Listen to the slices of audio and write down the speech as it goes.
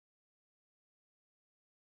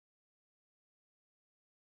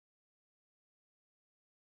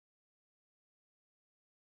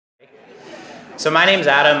So my name's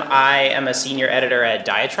Adam. I am a senior editor at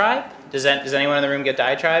diaTribe. Does anyone in the room get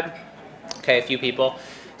diaTribe? Okay, a few people.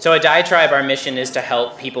 So at diaTribe, our mission is to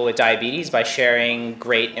help people with diabetes by sharing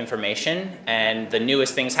great information and the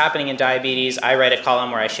newest things happening in diabetes. I write a column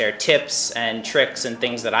where I share tips and tricks and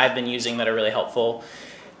things that I've been using that are really helpful.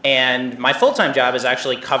 And my full-time job is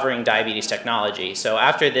actually covering diabetes technology. So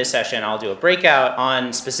after this session, I'll do a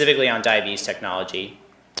breakout specifically on diabetes technology.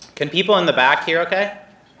 Can people in the back hear okay?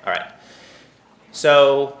 All right.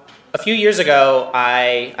 So a few years ago,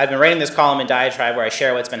 I've been writing this column in diaTribe where I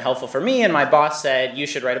share what's been helpful for me, and my boss said, you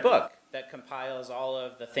should write a book that compiles all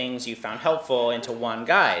of the things you found helpful into one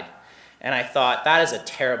guide. And I thought, that is a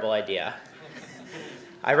terrible idea.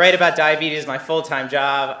 I write about diabetes as my full-time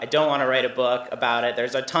job. I don't want to write a book about it.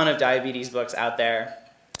 There's a ton of diabetes books out there.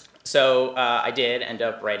 So I did end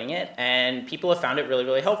up writing it, and people have found it really,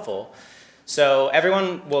 really helpful. So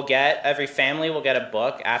every family will get a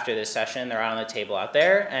book after this session. They're out on the table out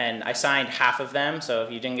there, and I signed half of them. So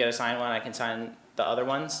if you didn't get a signed one, I can sign the other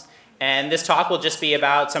ones. And this talk will just be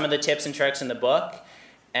about some of the tips and tricks in the book,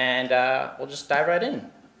 and we'll just dive right in.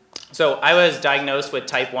 So I was diagnosed with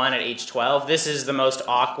type 1 at age 12. This is the most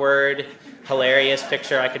awkward, hilarious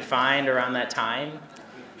picture I could find around that time.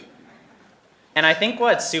 And I think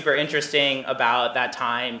what's super interesting about that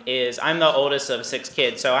time is I'm the oldest of 6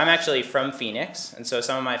 kids. So I'm actually from Phoenix, and so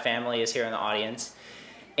some of my family is here in the audience.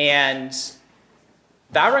 And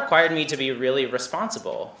that required me to be really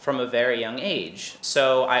responsible from a very young age.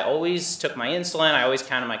 So I always took my insulin, I always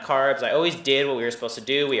counted my carbs, I always did what we were supposed to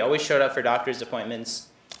do. We always showed up for doctor's appointments.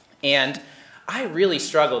 And I really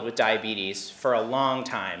struggled with diabetes for a long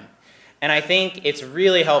time. And I think it's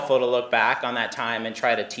really helpful to look back on that time and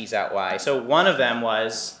try to tease out why. So one of them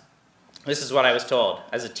was, this is what I was told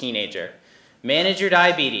as a teenager: manage your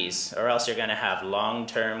diabetes or else you're going to have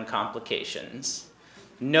long-term complications.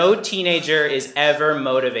 No teenager is ever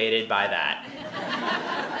motivated by that.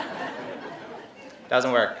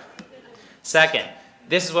 Doesn't work. Second,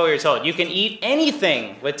 this is what we were told: you can eat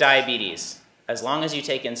anything with diabetes as long as you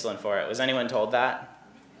take insulin for it. Was anyone told that?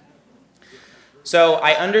 So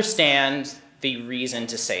I understand the reason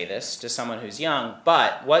to say this to someone who's young,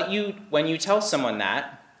 but when you tell someone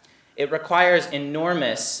that, it requires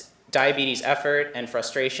enormous diabetes effort and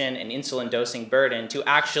frustration and insulin dosing burden to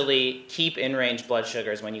actually keep in-range blood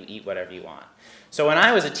sugars when you eat whatever you want. So when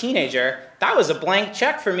I was a teenager, that was a blank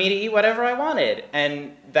check for me to eat whatever I wanted.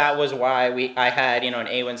 And that was why I had an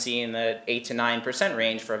A1C in the 8 to 9%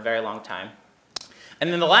 range for a very long time.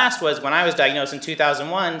 And then the last was when I was diagnosed in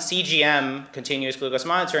 2001, CGM, continuous glucose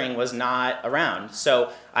monitoring, was not around.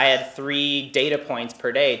 So I had 3 data points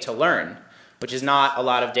per day to learn, which is not a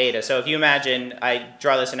lot of data. So if you imagine, I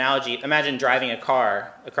draw this analogy, imagine driving a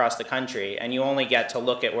car across the country and you only get to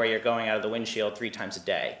look at where you're going out of the windshield 3 times a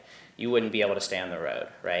day. You wouldn't be able to stay on the road,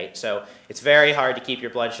 right? So it's very hard to keep your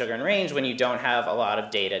blood sugar in range when you don't have a lot of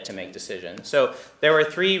data to make decisions. So there were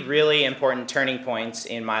 3 really important turning points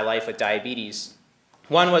in my life with diabetes.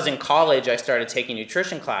 One was in college. I started taking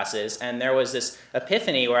nutrition classes, and there was this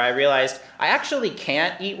epiphany where I realized I actually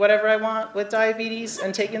can't eat whatever I want with diabetes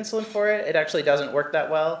and take insulin for it. It actually doesn't work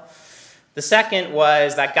that well. The second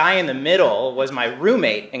was that guy in the middle was my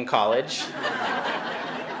roommate in college,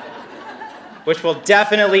 which will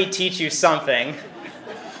definitely teach you something.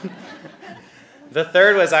 The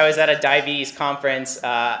third was I was at a diabetes conference.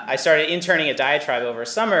 I started interning at diaTribe over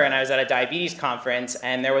summer, and I was at a diabetes conference,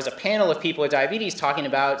 and there was a panel of people with diabetes talking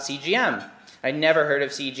about CGM. I'd never heard of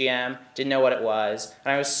CGM, didn't know what it was,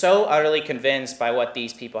 and I was so utterly convinced by what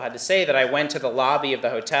these people had to say that I went to the lobby of the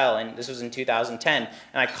hotel, and this was in 2010, and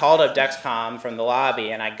I called up Dexcom from the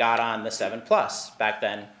lobby, and I got on the 7 Plus back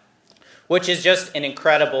then, which is just an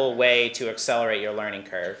incredible way to accelerate your learning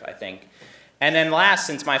curve, I think. And then last,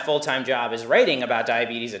 since my full-time job is writing about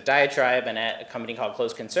diabetes at diaTribe and at a company called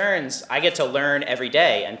Close Concerns, I get to learn every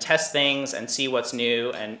day and test things and see what's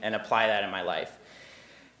new and apply that in my life.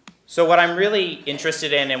 So what I'm really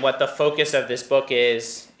interested in and what the focus of this book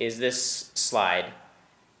is this slide.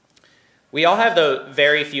 We all have the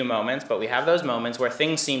very few moments, but we have those moments where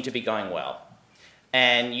things seem to be going well.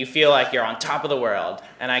 And you feel like you're on top of the world,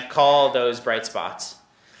 and I call those bright spots.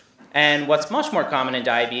 And what's much more common in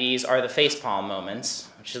diabetes are the facepalm moments,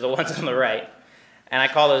 which are the ones on the right. And I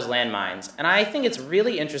call those landmines. And I think it's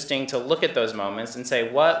really interesting to look at those moments and say,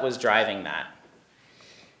 what was driving that?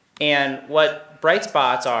 And what bright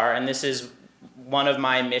spots are, and this is one of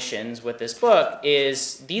my missions with this book,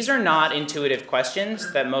 is these are not intuitive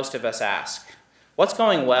questions that most of us ask. What's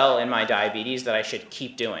going well in my diabetes that I should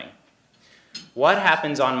keep doing? What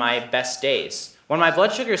happens on my best days? When my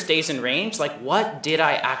blood sugar stays in range, like, what did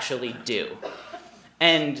I actually do?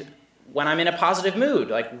 And when I'm in a positive mood,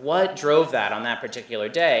 like what drove that on that particular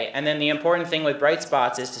day? And then the important thing with bright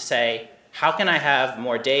spots is to say, how can I have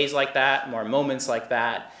more days like that, more moments like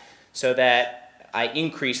that, so that I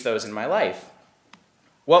increase those in my life?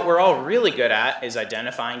 What we're all really good at is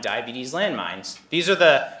identifying diabetes landmines. These are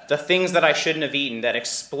the things that I shouldn't have eaten that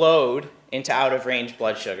explode into out-of-range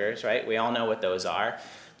blood sugars, right? We all know what those are.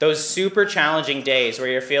 Those super challenging days where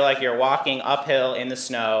you feel like you're walking uphill in the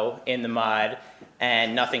snow, in the mud,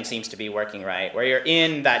 and nothing seems to be working right. Where you're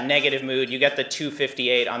in that negative mood, you get the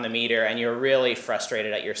 258 on the meter, and you're really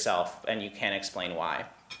frustrated at yourself, and you can't explain why.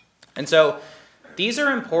 And so these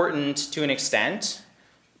are important to an extent,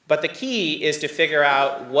 but the key is to figure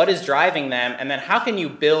out what is driving them, and then how can you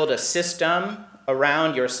build a system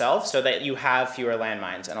around yourself so that you have fewer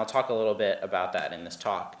landmines. And I'll talk a little bit about that in this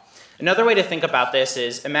talk. Another way to think about this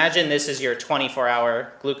is, imagine this is your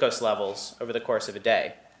 24-hour glucose levels over the course of a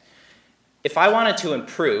day. If I wanted to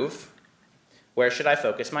improve, where should I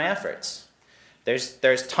focus my efforts?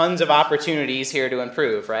 There's tons of opportunities here to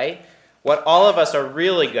improve, right? What all of us are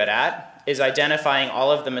really good at is identifying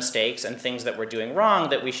all of the mistakes and things that we're doing wrong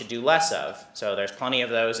that we should do less of. So there's plenty of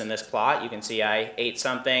those in this plot. You can see I ate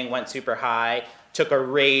something, went super high, took a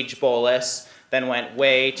rage bolus, then went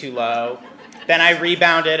way too low. Then I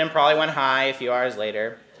rebounded and probably went high a few hours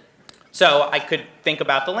later. So I could think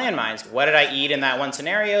about the landmines. What did I eat in that one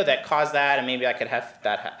scenario that caused that, and maybe I could have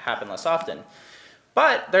that happen less often.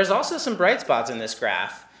 But there's also some bright spots in this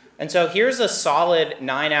graph. And so here's a solid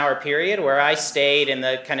 9-hour period where I stayed in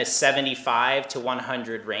the kind of 75 to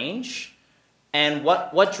 100 range. And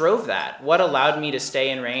what drove that? What allowed me to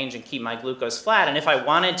stay in range and keep my glucose flat? And if I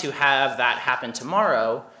wanted to have that happen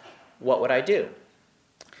tomorrow, what would I do?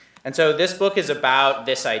 And so this book is about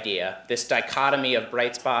this idea, this dichotomy of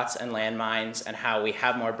bright spots and landmines, and how we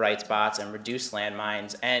have more bright spots and reduce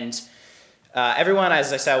landmines. And everyone,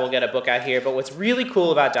 as I said, will get a book out here. But what's really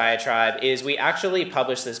cool about diaTribe is we actually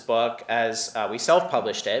published this book as we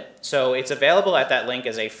self-published it. So it's available at that link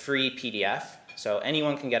as a free PDF. So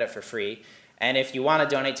anyone can get it for free. And if you want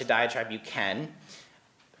to donate to diaTribe, you can.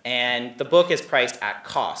 And the book is priced at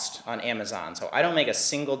cost on Amazon. So I don't make a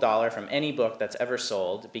single dollar from any book that's ever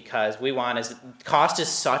sold, because cost is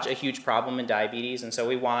such a huge problem in diabetes, and so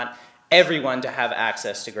we want everyone to have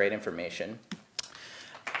access to great information.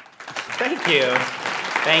 Thank you.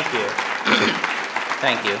 Thank you.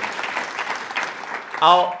 Thank you.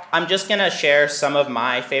 I'm just going to share some of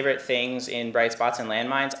my favorite things in bright spots and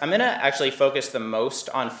landmines. I'm going to actually focus the most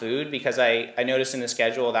on food, because I noticed in the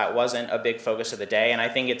schedule that wasn't a big focus of the day. And I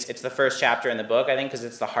think it's the first chapter in the book, I think, because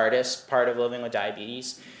it's the hardest part of living with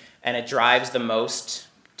diabetes. And it drives the most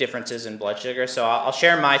differences in blood sugar. So I'll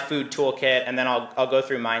share my food toolkit, and then I'll go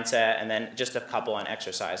through mindset, and then just a couple on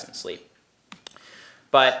exercise and sleep.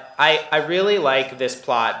 But I really like this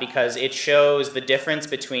plot because it shows the difference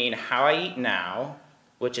between how I eat now,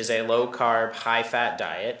 which is a low-carb, high-fat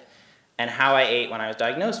diet, and how I ate when I was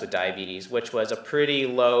diagnosed with diabetes, which was a pretty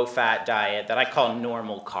low-fat diet that I call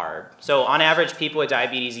normal carb. So on average, people with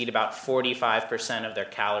diabetes eat about 45% of their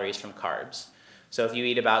calories from carbs. So if you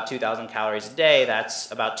eat about 2,000 calories a day,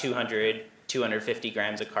 that's about 200, 250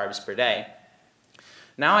 grams of carbs per day.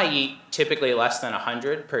 Now I eat typically less than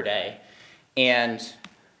 100 per day, and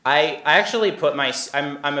I actually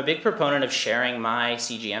I'm a big proponent of sharing my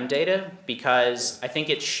CGM data, because I think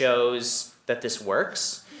it shows that this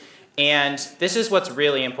works. And this is what's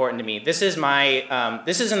really important to me. This is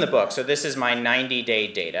this is in the book, so this is my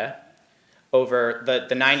 90-day data over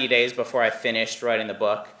the 90 days before I finished writing the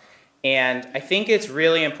book. And I think it's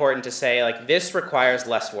really important to say, like, this requires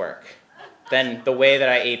less work than the way that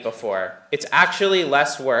I ate before. It's actually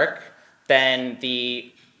less work than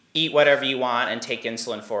the eat whatever you want and take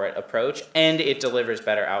insulin for it approach, and it delivers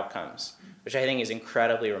better outcomes, which I think is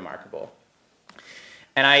incredibly remarkable.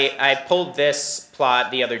 And I pulled this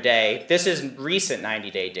plot the other day. This is recent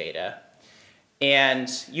 90-day data.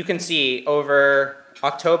 And you can see over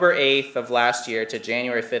October 8th of last year to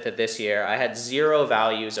January 5th of this year, I had 0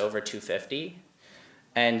 values over 250,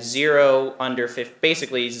 and 0 under 50,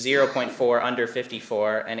 basically 0.4 under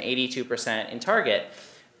 54, and 82% in target.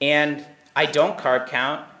 And I don't carb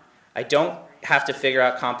count. I don't have to figure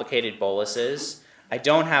out complicated boluses. I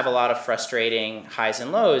don't have a lot of frustrating highs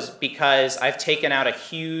and lows, because I've taken out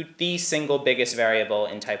the single biggest variable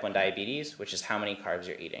in type 1 diabetes, which is how many carbs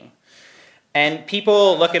you're eating. And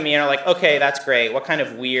people look at me and are like, okay, that's great. What kind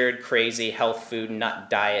of weird, crazy health food nut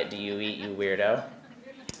diet do you eat, you weirdo?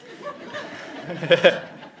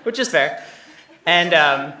 Which is fair. And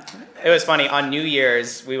it was funny, on New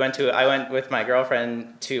Year's, I went with my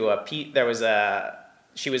girlfriend to there was a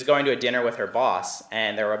she was going to a dinner with her boss,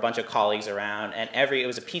 and there were a bunch of colleagues around, and it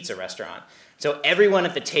was a pizza restaurant. So everyone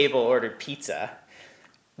at the table ordered pizza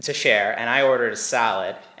to share, and I ordered a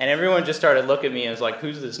salad, and everyone just started looking at me and was like,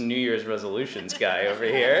 who's this New Year's resolutions guy over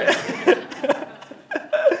here?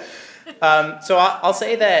 So I'll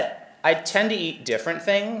say that I tend to eat different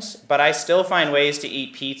things, but I still find ways to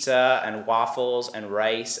eat pizza and waffles and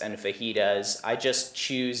rice and fajitas. I just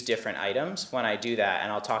choose different items when I do that,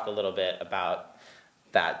 and I'll talk a little bit about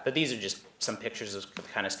that. But these are just some pictures of the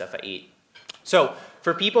kind of stuff I eat. So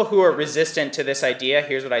for people who are resistant to this idea,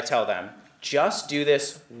 here's what I tell them. Just do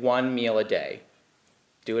this one meal a day.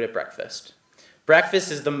 Do it at breakfast.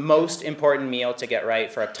 Breakfast is the most important meal to get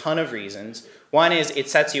right for a ton of reasons. One is it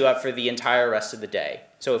sets you up for the entire rest of the day.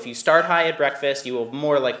 So if you start high at breakfast, you will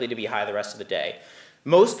more likely to be high the rest of the day.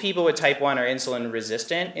 Most people with type 1 are insulin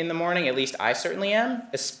resistant in the morning, at least I certainly am,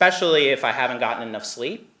 especially if I haven't gotten enough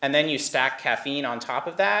sleep. And then you stack caffeine on top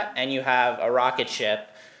of that, and you have a rocket ship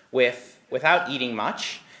without eating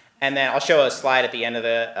much. And then I'll show a slide at the end of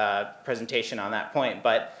the presentation on that point.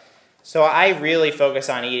 But so I really focus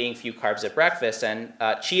on eating few carbs at breakfast, and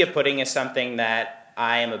chia pudding is something that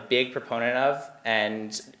I am a big proponent of,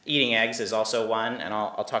 and eating eggs is also one, and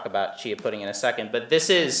I'll talk about chia pudding in a second. But this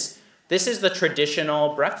is the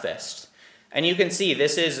traditional breakfast. And you can see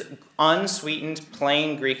this is unsweetened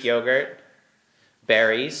plain Greek yogurt,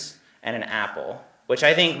 berries, and an apple, which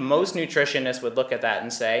I think most nutritionists would look at that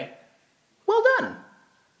and say, well done,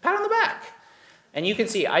 pat on the back. And you can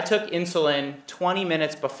see I took insulin 20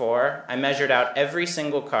 minutes before. I measured out every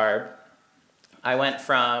single carb. I went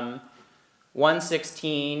from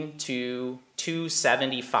 116 to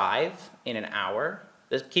 275 in an hour.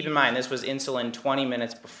 Keep in mind, this was insulin 20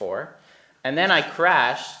 minutes before. And then I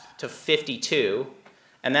crashed to 52,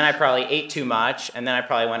 and then I probably ate too much, and then I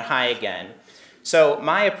probably went high again. So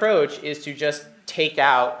my approach is to just take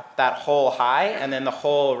out that whole high, and then the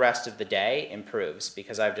whole rest of the day improves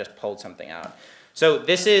because I've just pulled something out. So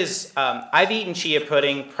this is, I've eaten chia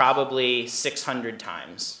pudding probably 600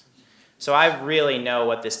 times. So I really know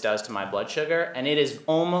what this does to my blood sugar, and it is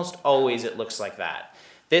almost always it looks like that.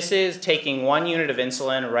 This is taking 1 unit of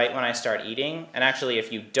insulin right when I start eating, and actually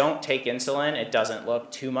if you don't take insulin, it doesn't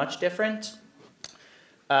look too much different.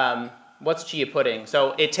 What's chia pudding?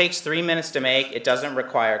 So it takes 3 minutes to make, it doesn't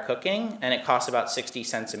require cooking, and it costs about 60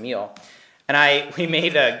 cents a meal. And we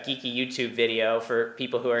made a geeky YouTube video for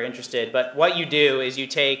people who are interested, but what you do is you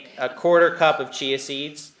take a 1/4 cup of chia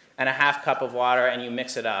seeds and a 1/2 cup of water, and you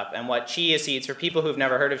mix it up. And what chia seeds, for people who've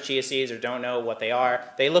never heard of chia seeds or don't know what they are,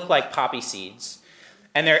 they look like poppy seeds.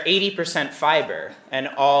 And they're 80% fiber and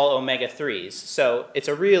all omega-3s. So it's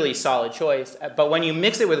a really solid choice. But when you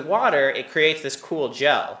mix it with water, it creates this cool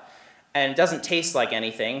gel. And it doesn't taste like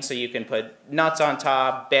anything, so you can put nuts on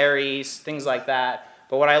top, berries, things like that.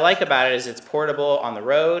 But what I like about it is it's portable on the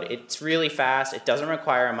road, it's really fast, it doesn't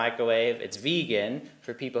require a microwave, it's vegan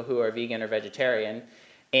for people who are vegan or vegetarian.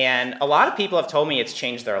 And a lot of people have told me it's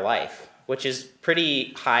changed their life, which is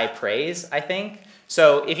pretty high praise, I think.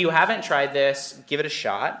 So if you haven't tried this, give it a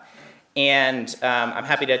shot. And I'm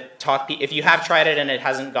happy to talk, if you have tried it and it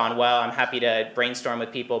hasn't gone well, I'm happy to brainstorm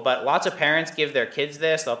with people. But lots of parents give their kids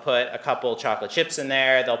this, they'll put a couple chocolate chips in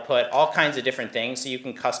there, they'll put all kinds of different things so you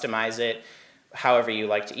can customize it however you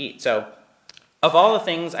like to eat. So of all the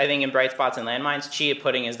things I think in bright spots and landmines, chia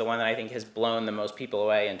pudding is the one that I think has blown the most people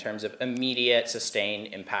away in terms of immediate, sustained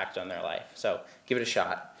impact on their life. So give it a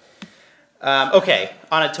shot. Okay,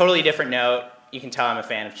 on a totally different note, you can tell I'm a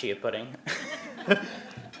fan of chia pudding.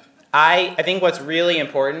 I think what's really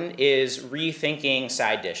important is rethinking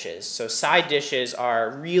side dishes. So side dishes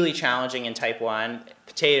are really challenging in type 1.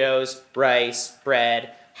 Potatoes, rice,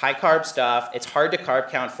 bread, high carb stuff. It's hard to carb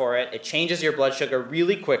count for it. It changes your blood sugar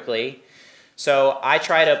really quickly. So I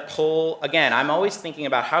try to pull, again, I'm always thinking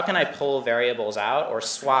about how can I pull variables out or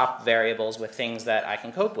swap variables with things that I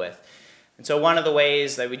can cope with. And so one of the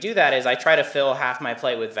ways that we do that is I try to fill half my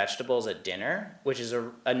plate with vegetables at dinner, which is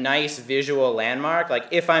a nice visual landmark. Like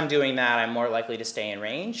if I'm doing that, I'm more likely to stay in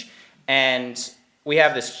range. And we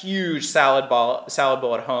have this huge salad bowl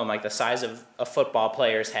at home, like the size of a football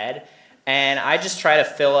player's head. And I just try to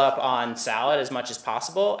fill up on salad as much as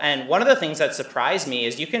possible. And one of the things that surprised me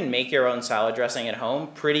is you can make your own salad dressing at home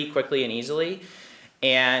pretty quickly and easily.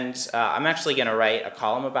 And I'm actually going to write a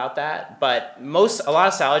column about that. But a lot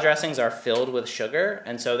of salad dressings are filled with sugar,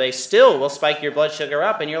 and so they still will spike your blood sugar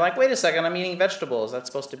up. And you're like, wait a second, I'm eating vegetables. That's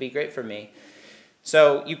supposed to be great for me.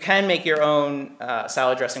 So you can make your own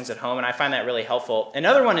salad dressings at home, and I find that really helpful.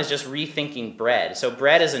 Another one is just rethinking bread. So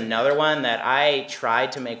bread is another one that I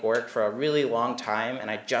tried to make work for a really long time,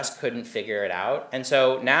 and I just couldn't figure it out. And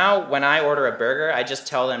so now when I order a burger, I just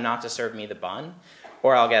tell them not to serve me the bun,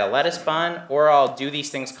 or I'll get a lettuce bun, or I'll do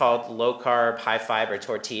these things called low-carb, high-fiber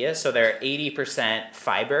tortillas. So they're 80%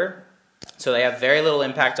 fiber, so they have very little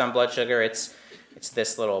impact on blood sugar. It's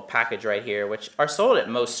this little package right here, which are sold at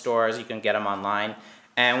most stores. You can get them online.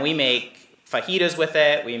 And we make fajitas with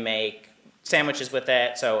it. We make sandwiches with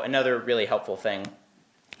it. So another really helpful thing.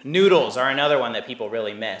 Noodles are another one that people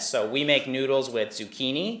really miss. So we make noodles with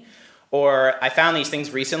zucchini. Or I found these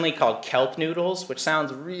things recently called kelp noodles, which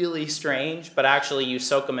sounds really strange, but actually you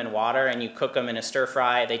soak them in water and you cook them in a stir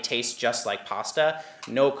fry. They taste just like pasta.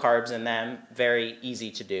 No carbs in them. Very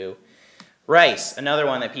easy to do. Rice, another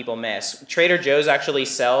one that people miss. Trader Joe's actually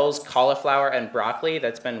sells cauliflower and broccoli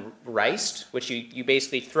that's been riced, which you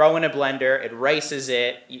basically throw in a blender, it rices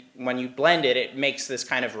it. When you blend it, it makes this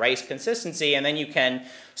kind of rice consistency, and then you can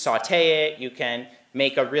saute it, you can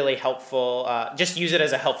make a really helpful, just use it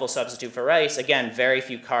as a helpful substitute for rice. Again, very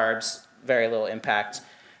few carbs, very little impact.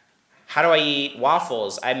 How do I eat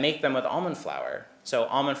waffles? I make them with almond flour. So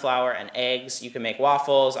almond flour and eggs, you can make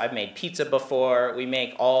waffles. I've made pizza before. You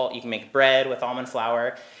can make bread with almond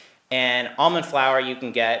flour. And almond flour you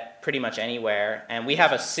can get pretty much anywhere. And we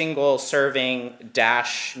have a single serving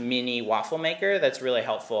Dash mini waffle maker that's really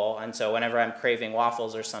helpful. And so whenever I'm craving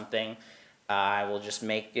waffles or something, I will just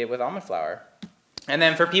make it with almond flour. And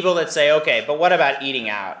then for people that say, okay, but what about eating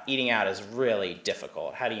out? Eating out is really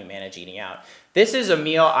difficult. How do you manage eating out? This is a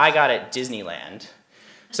meal I got at Disneyland.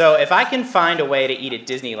 So if I can find a way to eat at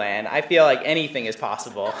Disneyland, I feel like anything is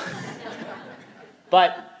possible.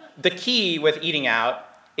 But the key with eating out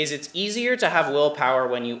is it's easier to have willpower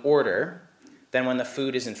when you order than when the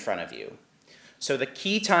food is in front of you. So the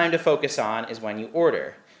key time to focus on is when you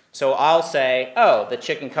order. So I'll say, oh, the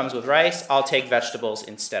chicken comes with rice, I'll take vegetables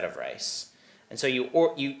instead of rice. And so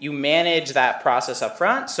you manage that process up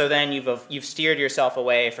front, so then you've steered yourself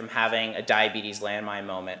away from having a diabetes landmine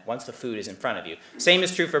moment once the food is in front of you. Same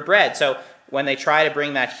is true for bread. So when they try to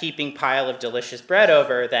bring that heaping pile of delicious bread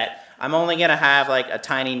over, that I'm only going to have like a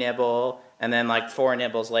tiny nibble and then like 4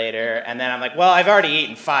 nibbles later, and then I'm like, well, I've already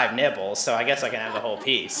eaten 5 nibbles, so I guess I can have the whole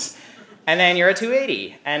piece. And then you're at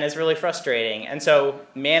 280, and it's really frustrating. And so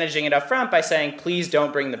managing it up front by saying, please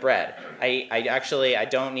don't bring the bread. I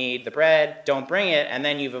don't need the bread, don't bring it, and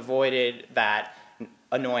then you've avoided that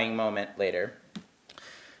annoying moment later.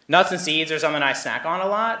 Nuts and seeds are something I snack on a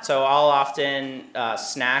lot, so I'll often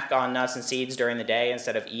snack on nuts and seeds during the day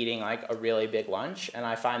instead of eating like a really big lunch, and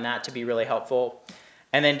I find that to be really helpful.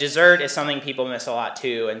 And then dessert is something people miss a lot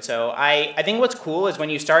too. And so I think what's cool is when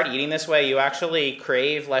you start eating this way, you actually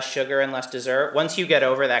crave less sugar and less dessert once you get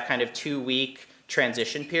over that kind of 2-week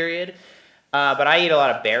transition period. But I eat a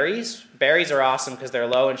lot of berries. Berries are awesome because they're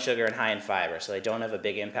low in sugar and high in fiber, so they don't have a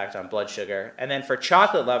big impact on blood sugar. And then for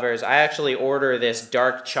chocolate lovers, I actually order this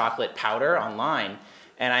dark chocolate powder online,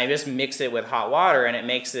 and I just mix it with hot water, and it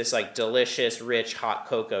makes this like delicious, rich, hot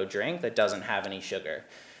cocoa drink that doesn't have any sugar.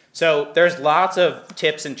 So there's lots of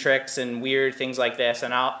tips and tricks and weird things like this,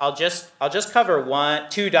 and I'll just cover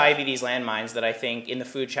 2 diabetes landmines that I think in the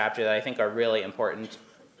food chapter that I think are really important.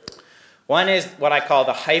 One is what I call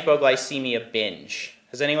the hypoglycemia binge.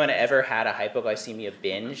 Has anyone ever had a hypoglycemia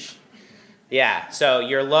binge? Yeah, so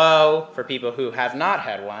you're low. For people who have not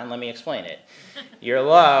had one, let me explain it. You're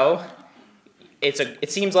low.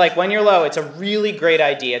 It seems like when you're low, it's a really great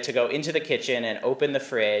idea to go into the kitchen and open the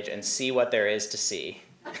fridge and see what there is to see.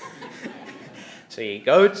 So you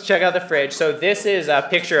go to check out the fridge. So this is a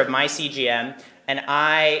picture of my CGM, and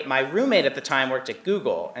my roommate at the time worked at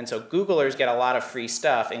Google, and so Googlers get a lot of free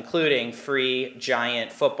stuff, including free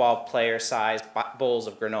giant football player-sized bowls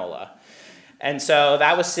of granola. And so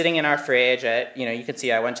that was sitting in our fridge at, you can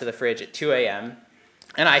see I went to the fridge at 2 a.m.,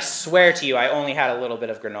 and I swear to you, I only had a little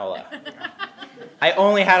bit of granola. I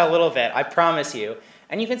only had a little bit, I promise you.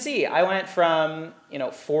 And you can see I went from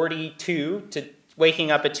 42 to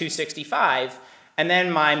waking up at 265, and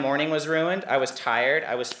then my morning was ruined. I was tired,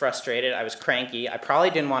 I was frustrated, I was cranky, I probably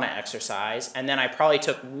didn't want to exercise, and then I probably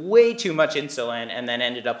took way too much insulin and then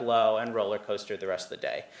ended up low and roller coastered the rest of the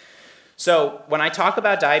day. So when I talk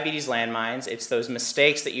about diabetes landmines, it's those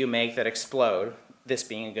mistakes that you make that explode, this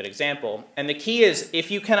being a good example. And the key is,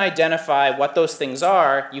 if you can identify what those things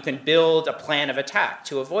are, you can build a plan of attack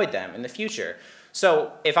to avoid them in the future.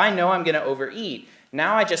 So if I know I'm going to overeat,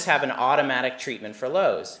 now I just have an automatic treatment for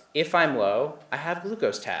lows. If I'm low, I have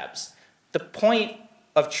glucose tabs. The point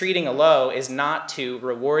of treating a low is not to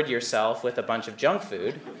reward yourself with a bunch of junk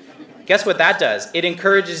food. guess what that does? It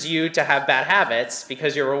encourages you to have bad habits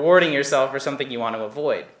because you're rewarding yourself for something you want to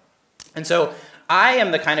avoid. And so I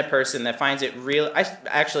am the kind of person that finds it real. I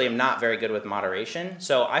actually am not very good with moderation,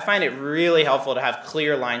 so I find it really helpful to have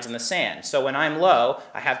clear lines in the sand. So when I'm low,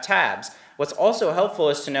 I have tabs. What's also helpful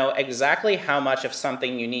is to know exactly how much of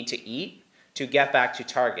something you need to eat to get back to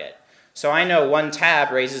target. So I know one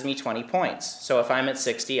tab raises me 20 points. So if I'm at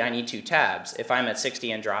 60, I need 2 tabs. If I'm at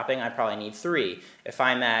 60 and dropping, I probably need 3. If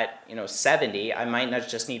I'm at 70, I might not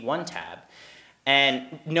just need 1 tab.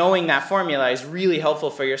 And knowing that formula is really helpful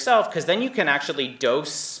for yourself because then you can actually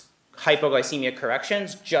dose hypoglycemia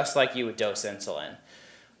corrections just like you would dose insulin,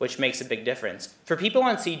 which makes a big difference. For people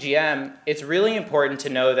on CGM, it's really important to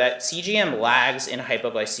know that CGM lags in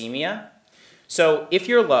hypoglycemia. So if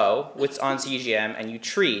you're low on CGM and you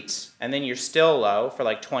treat, and then you're still low for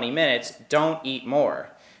like 20 minutes, don't eat more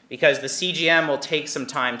because the CGM will take some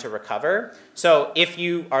time to recover. So if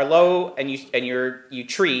you are low and you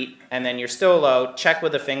treat and then you're still low, check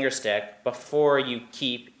with a finger stick before you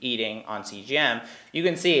keep eating on CGM. You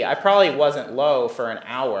can see I probably wasn't low for an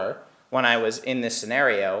hour when I was in this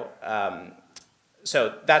scenario.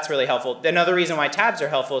 So that's really helpful. Another reason why tabs are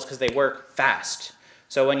helpful is because they work fast.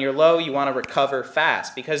 So when you're low, you want to recover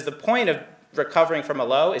fast because the point of recovering from a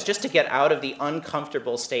low is just to get out of the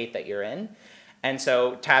uncomfortable state that you're in. And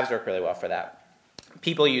so tabs work really well for that.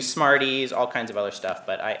 People use Smarties, all kinds of other stuff,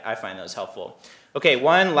 but I find those helpful. Okay,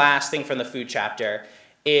 one last thing from the food chapter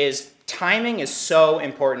is timing is so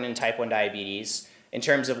important in type 1 diabetes in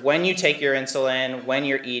terms of when you take your insulin, when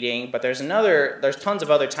you're eating, but there's tons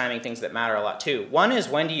of other timing things that matter a lot too. One is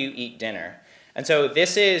when do you eat dinner? And so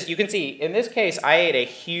this is, you can see, in this case, I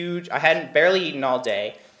hadn't barely eaten all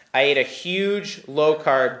day. I ate a huge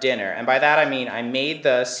low-carb dinner. And by that I mean I made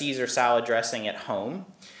the Caesar salad dressing at home.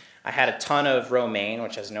 I had a ton of romaine,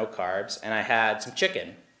 which has no carbs, and I had some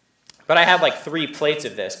chicken. But I had like 3 plates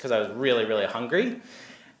of this because I was really, really hungry.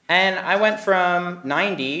 And I went from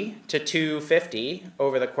 90 to 250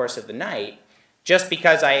 over the course of the night, just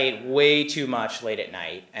because I ate way too much late at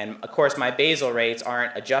night. And of course my basal rates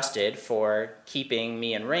aren't adjusted for keeping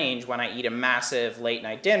me in range when I eat a massive late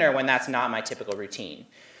night dinner when that's not my typical routine.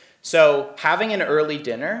 So having an early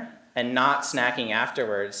dinner and not snacking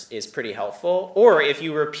afterwards is pretty helpful. Or if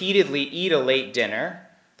you repeatedly eat a late dinner,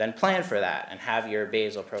 then plan for that and have your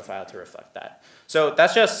basal profile to reflect that. So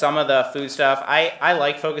that's just some of the food stuff. I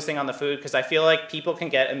like focusing on the food because I feel like people can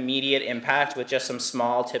get immediate impact with just some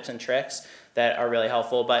small tips and tricks that are really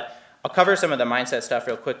helpful, but I'll cover some of the mindset stuff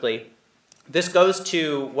real quickly. This goes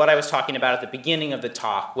to what I was talking about at the beginning of the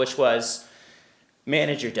talk, which was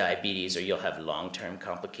manage your diabetes or you'll have long-term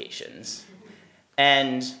complications.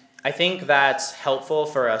 And I think that's helpful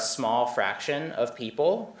for a small fraction of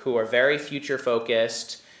people who are very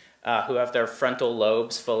future-focused, who have their frontal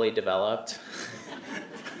lobes fully developed.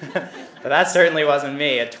 But that certainly wasn't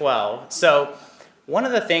me at 12. So one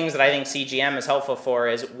of the things that I think CGM is helpful for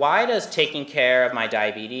is why does taking care of my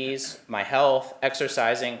diabetes, my health,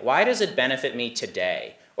 exercising, why does it benefit me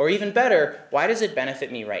today? Or even better, why does it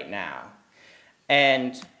benefit me right now?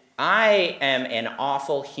 And I am an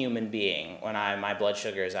awful human being when my blood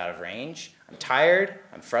sugar is out of range. I'm tired,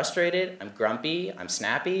 I'm frustrated, I'm grumpy, I'm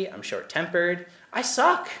snappy, I'm short-tempered. I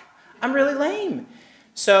suck. I'm really lame.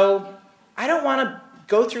 So I don't want to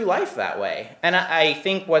go through life that way. And I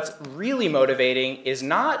think what's really motivating is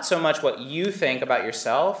not so much what you think about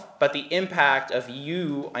yourself, but the impact of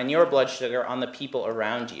you and your blood sugar on the people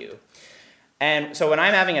around you. And so when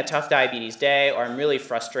I'm having a tough diabetes day, or I'm really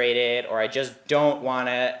frustrated, or I just don't want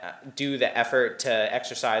to do the effort to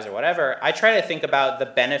exercise or whatever, I try to think about the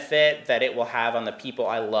benefit that it will have on the people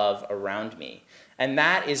I love around me. And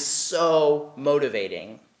that is so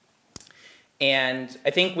motivating. And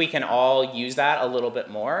I think we can all use that a little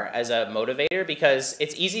bit more as a motivator because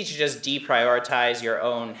it's easy to just deprioritize your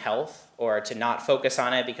own health or to not focus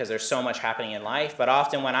on it because there's so much happening in life. But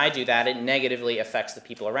often when I do that, it negatively affects the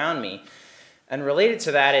people around me. And related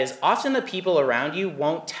to that is often the people around you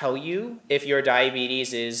won't tell you if your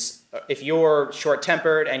diabetes is, if you're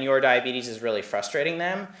short-tempered and your diabetes is really frustrating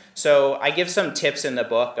them. So I give some tips in the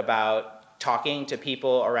book about talking to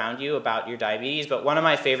people around you about your diabetes, but one of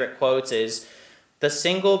my favorite quotes is, the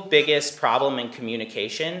single biggest problem in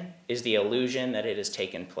communication is the illusion that it has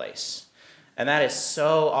taken place. And that is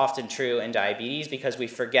so often true in diabetes because we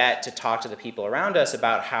forget to talk to the people around us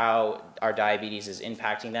about how our diabetes is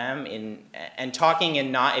impacting them and talking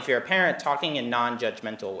in not, if you're a parent, talking in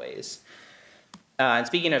non-judgmental ways. And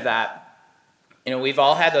speaking of that, you know, we've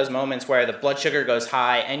all had those moments where the blood sugar goes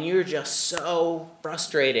high and you're just so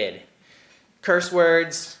frustrated. Curse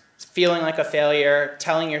words, feeling like a failure,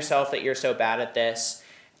 telling yourself that you're so bad at this.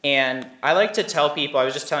 And I like to tell people, I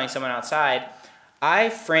was just telling someone outside, I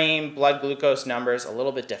frame blood glucose numbers a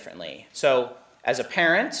little bit differently. So as a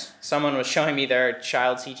parent, someone was showing me their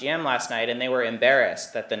child's CGM last night and they were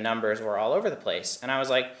embarrassed that the numbers were all over the place. And I was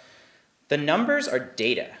like, the numbers are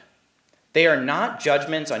data. They are not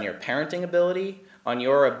judgments on your parenting ability, on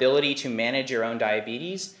your ability to manage your own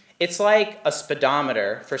diabetes. It's like a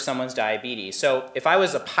speedometer for someone's diabetes. So if I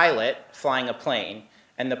was a pilot flying a plane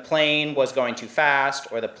and the plane was going too fast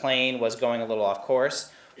or the plane was going a little off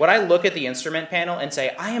course, would I look at the instrument panel and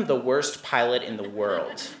say, I am the worst pilot in the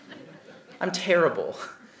world? I'm terrible.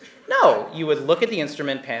 No, you would look at the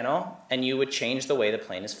instrument panel and you would change the way the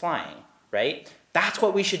plane is flying, right? That's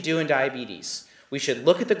what we should do in diabetes. We should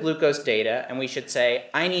look at the glucose data and we should say,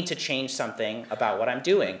 I need to change something about what I'm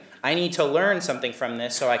doing. I need to learn something from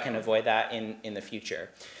this so I can avoid that in the future.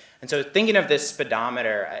 And so thinking of this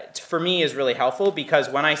speedometer, for me, is really helpful because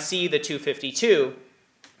when I see the 252,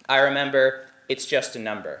 I remember it's just a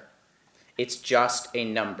number. It's just a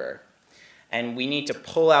number. And we need to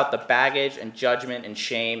pull out the baggage and judgment and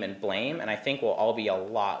shame and blame, and I think we'll all be a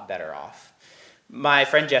lot better off. My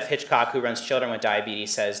friend Jeff Hitchcock, who runs Children with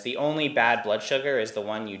Diabetes, says the only bad blood sugar is the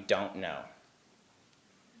one you don't know.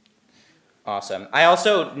 Awesome. I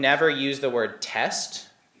also never use the word test.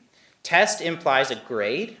 Test implies a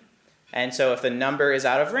grade, and so if the number is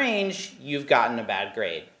out of range, you've gotten a bad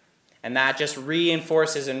grade. And that just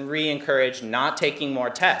reinforces and re-encourages not taking more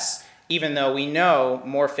tests, even though we know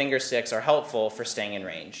more finger sticks are helpful for staying in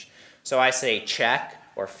range. So I say check,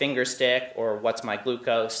 or finger stick, or what's my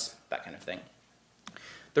glucose, that kind of thing.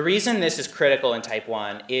 The reason this is critical in type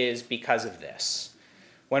 1 is because of this.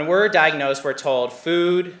 When we're diagnosed, we're told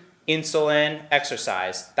food, insulin,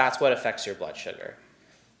 exercise, that's what affects your blood sugar.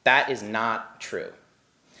 That is not true.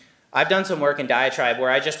 I've done some work in diaTribe where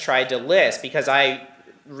I just tried to list, because I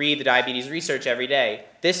read the diabetes research every day,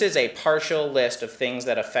 this is a partial list of things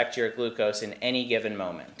that affect your glucose in any given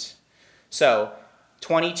moment. So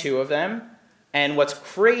 22 of them. And what's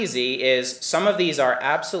crazy is some of these are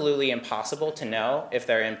absolutely impossible to know if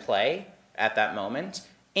they're in play at that moment.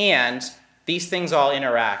 And these things all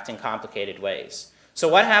interact in complicated ways. So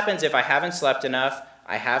what happens if I haven't slept enough,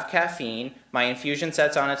 I have caffeine, my infusion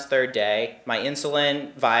set's on its 3rd day, my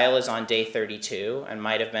insulin vial is on day 32, and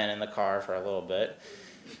might have been in the car for a little bit.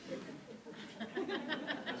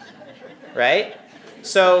 Right?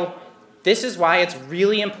 So this is why it's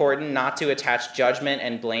really important not to attach judgment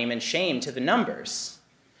and blame and shame to the numbers.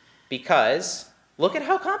 Because look at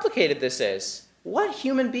how complicated this is. What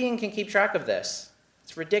human being can keep track of this?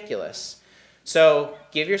 It's ridiculous. So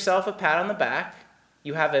give yourself a pat on the back.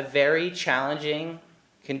 You have a very challenging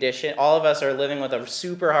condition. All of us are living with a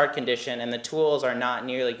super hard condition, and the tools are not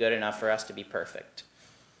nearly good enough for us to be perfect.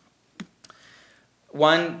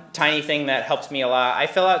 One tiny thing that helps me a lot, I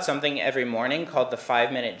fill out something every morning called the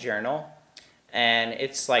 5-minute journal. And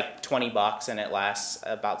it's like $20 and it lasts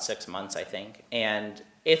about 6 months, I think. And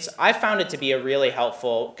I found it to be a really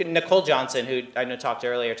helpful, Nicole Johnson, who I know talked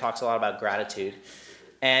earlier, talks a lot about gratitude.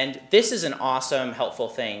 And this is an awesome, helpful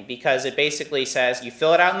thing because it basically says you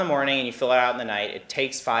fill it out in the morning and you fill it out in the night. It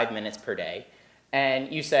takes 5 minutes per day.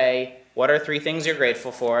 And you say, what are 3 things you're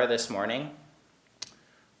grateful for this morning?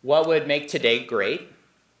 What would make today great?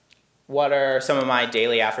 What are some of my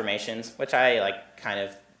daily affirmations? Which I kind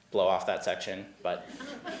of blow off that section, but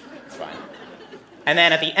it's fine. And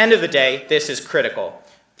then at the end of the day, this is critical.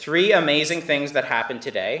 3 amazing things that happened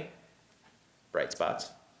today, bright spots,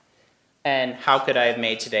 and how could I have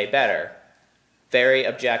made today better? Very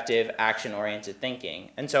objective, action-oriented thinking.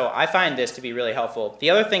 And so I find this to be really helpful. The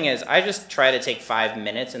other thing is I just try to take 5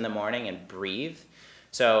 minutes in the morning and breathe.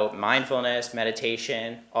 So mindfulness,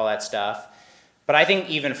 meditation, all that stuff. But I think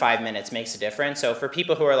even 5 minutes makes a difference. So for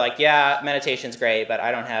people who are like, yeah, meditation's great, but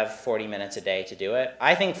I don't have 40 minutes a day to do it,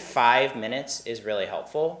 I think 5 minutes is really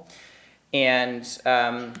helpful. And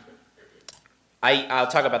I'll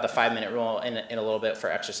talk about the 5-minute rule in a little bit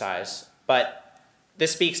for exercise. But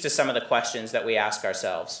this speaks to some of the questions that we ask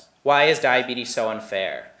ourselves. Why is diabetes so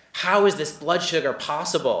unfair? How is this blood sugar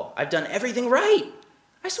possible? I've done everything right.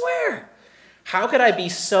 I swear. How could I be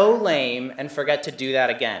so lame and forget to do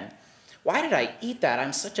that again? Why did I eat that?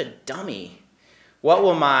 I'm such a dummy. What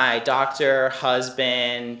will my doctor,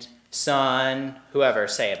 husband, son, whoever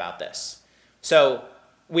say about this? So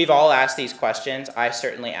we've all asked these questions. I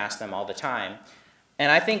certainly ask them all the time.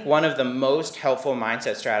 And I think one of the most helpful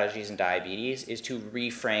mindset strategies in diabetes is to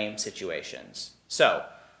reframe situations. So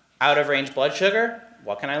out of range blood sugar,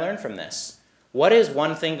 what can I learn from this? What is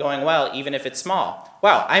one thing going well, even if it's small?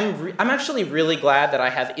 Wow, I'm actually really glad that I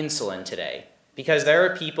have insulin today. Because there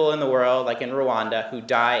are people in the world, like in Rwanda, who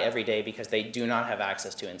die every day because they do not have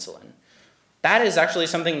access to insulin. That is actually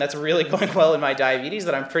something that's really going well in my diabetes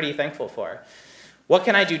that I'm pretty thankful for. What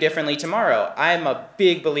can I do differently tomorrow? I'm a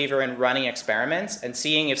big believer in running experiments and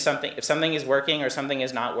seeing if something is working or something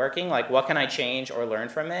is not working. Like, what can I change or learn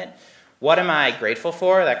from it? What am I grateful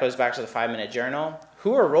for? That goes back to the 5-minute journal.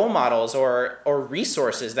 Who are role models or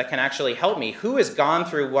resources that can actually help me? Who has gone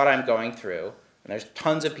through what I'm going through? And there's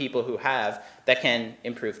tons of people who have that can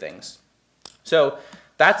improve things. So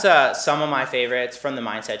that's some of my favorites from the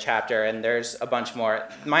Mindset chapter, and there's a bunch more.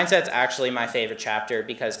 Mindset's actually my favorite chapter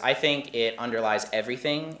because I think it underlies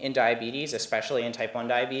everything in diabetes, especially in type 1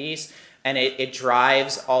 diabetes, and it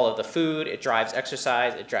drives all of the food, it drives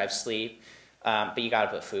exercise, it drives sleep, but you gotta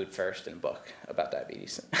put food first in a book about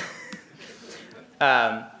diabetes.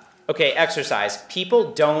 Okay, exercise.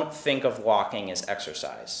 People don't think of walking as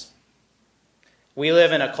exercise. We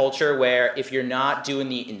live in a culture where if you're not doing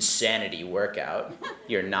the insanity workout,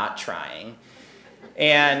 you're not trying.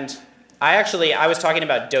 And I was talking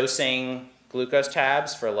about dosing glucose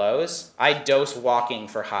tabs for lows. I dose walking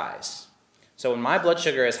for highs. So when my blood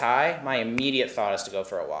sugar is high, my immediate thought is to go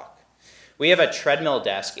for a walk. We have a treadmill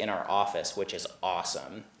desk in our office, which is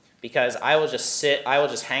awesome, because I will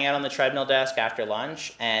just hang out on the treadmill desk after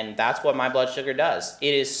lunch, and that's what my blood sugar does.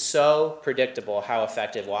 It is so predictable how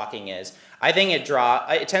effective walking is. I think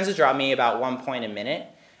it tends to draw me about 1 point a minute,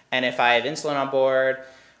 and if I have insulin on board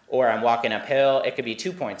or I'm walking uphill, it could be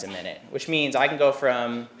 2 points a minute, which means I can go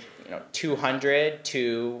from 200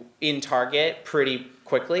 to in target pretty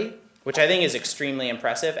quickly, which I think is extremely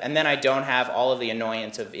impressive, and then I don't have all of the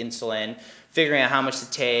annoyance of insulin, figuring out how much to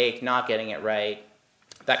take, not getting it right,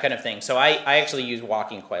 that kind of thing. So I actually use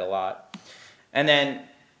walking quite a lot. And then,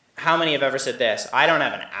 how many have ever said this? I don't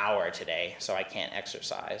have an hour today, so I can't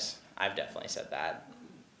exercise. I've definitely said that.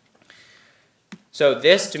 So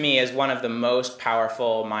this, to me, is one of the most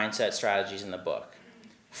powerful mindset strategies in the book.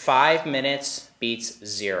 5 minutes beats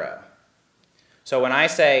 0. So when I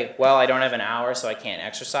say, well, I don't have an hour, so I can't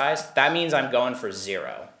exercise, that means I'm going for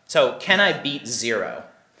 0. So can I beat 0?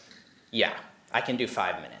 Yeah, I can do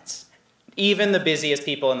 5 minutes. Even the busiest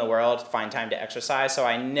people in the world find time to exercise, so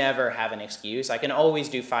I never have an excuse. I can always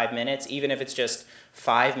do 5 minutes, even if it's just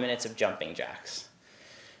 5 minutes of jumping jacks.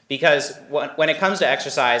 Because when it comes to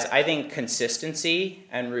exercise, I think consistency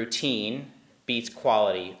and routine beats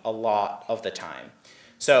quality a lot of the time.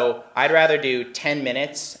 So I'd rather do 10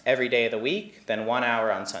 minutes every day of the week than 1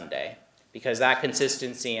 hour on Sunday, because that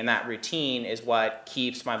consistency and that routine is what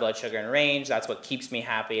keeps my blood sugar in range. That's what keeps me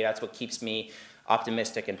happy. That's what keeps me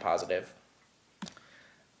optimistic and positive.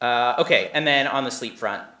 Okay, and then on the sleep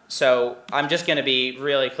front. So I'm just going to be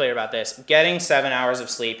really clear about this. Getting 7 hours of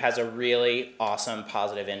sleep has a really awesome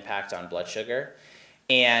positive impact on blood sugar.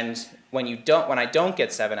 And when I don't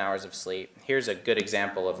get 7 hours of sleep, here's a good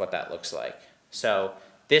example of what that looks like. So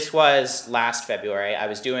this was last February. I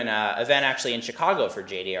was doing an event actually in Chicago for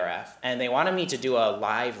JDRF, and they wanted me to do a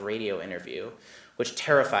live radio interview, which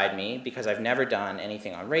terrified me because I've never done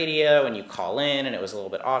anything on radio, and you call in, and it was a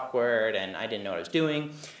little bit awkward, and I didn't know what I was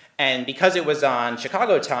doing. And because it was on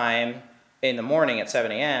Chicago time in the morning at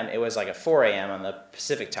 7 a.m., it was like at 4 a.m. on the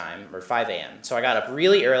Pacific time, or 5 a.m. So I got up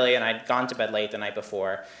really early, and I'd gone to bed late the night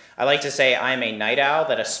before. I like to say I'm a night owl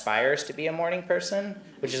that aspires to be a morning person,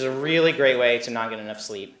 which is a really great way to not get enough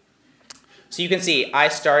sleep. So you can see I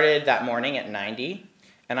started that morning at 90,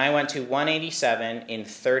 and I went to 187 in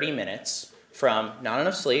 30 minutes from not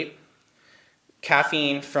enough sleep,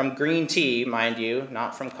 caffeine from green tea, mind you,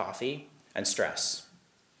 not from coffee, and stress.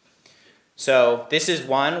 So this is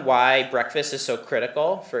why breakfast is so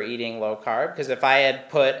critical for eating low carb, because if I had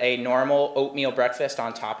put a normal oatmeal breakfast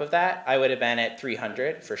on top of that, I would have been at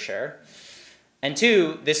 300 for sure. And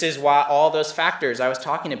 2, this is why all those factors I was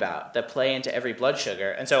talking about that play into every blood sugar.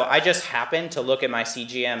 And so I just happened to look at my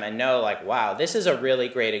CGM and know, like, wow, this is a really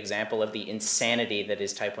great example of the insanity that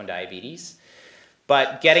is type 1 diabetes.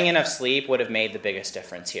 But getting enough sleep would have made the biggest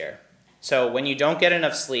difference here. So when you don't get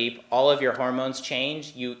enough sleep, all of your hormones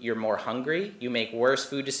change. You're more hungry, you make worse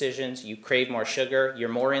food decisions, you crave more sugar, you're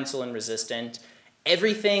more insulin resistant.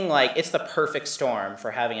 Everything, like, it's the perfect storm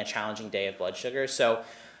for having a challenging day of blood sugar. So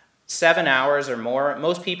 7 hours or more,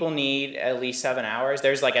 most people need at least 7 hours.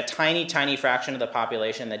 There's like a tiny, tiny fraction of the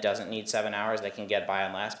population that doesn't need 7 hours, that can get by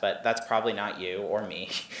on less, but that's probably not you or me.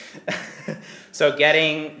 So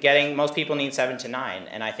most people need 7 to 9,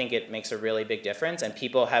 and I think it makes a really big difference, and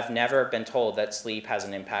people have never been told that sleep has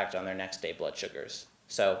an impact on their next day blood sugars.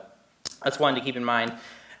 So that's one to keep in mind.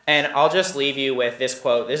 And I'll just leave you with this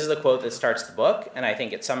quote. This is the quote that starts the book, and I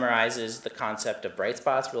think it summarizes the concept of bright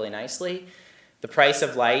spots really nicely. The price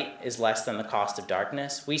of light is less than the cost of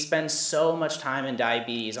darkness. We spend so much time in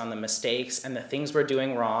diabetes on the mistakes and the things we're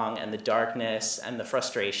doing wrong and the darkness and the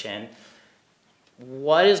frustration.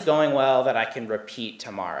 What is going well that I can repeat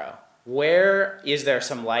tomorrow? Where is there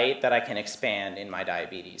some light that I can expand in my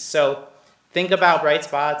diabetes? So think about bright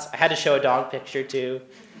spots. I had to show a dog picture too.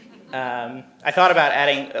 I thought about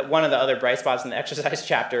adding one of the other bright spots in the exercise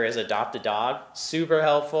chapter is adopt a dog. Super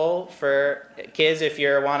helpful for kids. If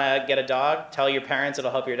you want to get a dog, tell your parents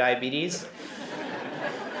it'll help your diabetes.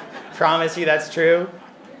 Promise you that's true.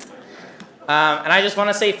 And I just want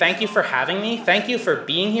to say thank you for having me. Thank you for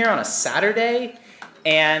being here on a Saturday.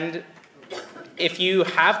 And if you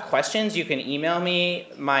have questions, you can email me.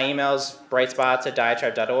 My email's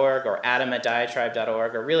brightspots@diatribe.org or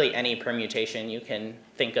adam@diatribe.org, or really any permutation you can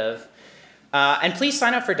think of. And please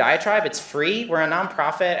sign up for diaTribe. It's free. We're a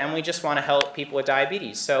nonprofit, and we just want to help people with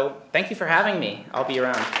diabetes. So thank you for having me. I'll be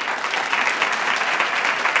around.